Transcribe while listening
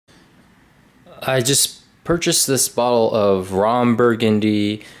I just purchased this bottle of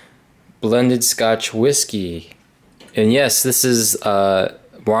Burgundy blended Scotch whiskey. And yes, this is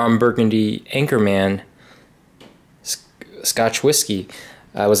Burgundy Anchorman Scotch whiskey.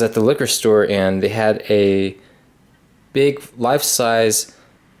 I was at the liquor store and they had a big life-size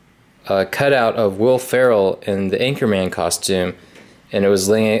cutout of Will Ferrell in the Anchorman costume, and it was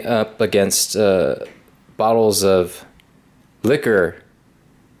laying up against bottles of liquor,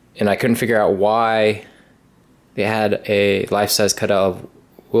 and I couldn't figure out why they had a life-size cutout of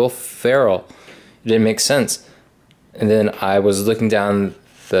Will Ferrell. It didn't make sense. And then I was looking down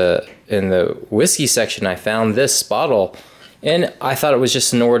in the whiskey section. I found this bottle, and I thought it was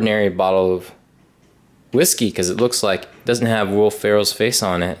just an ordinary bottle of whiskey because it looks like it doesn't have Will Ferrell's face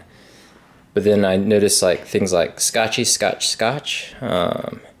on it. But then I noticed like things like Scotchy Scotch,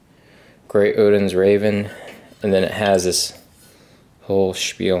 Great Odin's Raven, and then it has this whole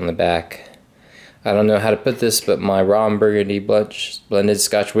spiel in the back. I don't know how to put this, but my Burgundy blended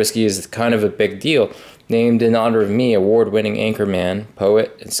Scotch whiskey is kind of a big deal. Named in honor of me, award-winning anchorman,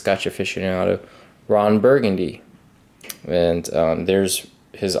 poet, and Scotch aficionado, Burgundy. And there's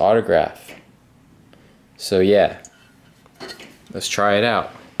his autograph. So yeah, let's try it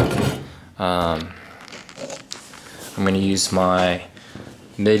out. I'm going to use my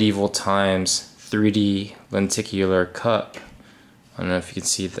medieval times 3D lenticular cup. I don't know if you can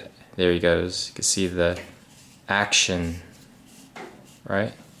see that. There he goes. You can see the action,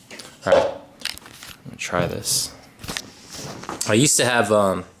 right? All right, I'm gonna try this. I used to have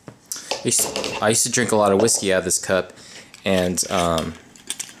I used to drink a lot of whiskey out of this cup, and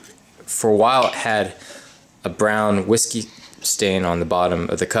for a while it had a brown whiskey stain on the bottom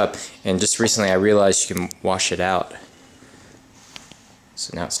of the cup, and just recently I realized you can wash it out.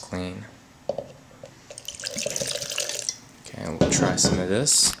 So now it's clean. Okay, we'll try some of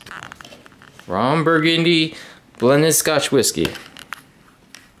this Burgundy blended Scotch whiskey.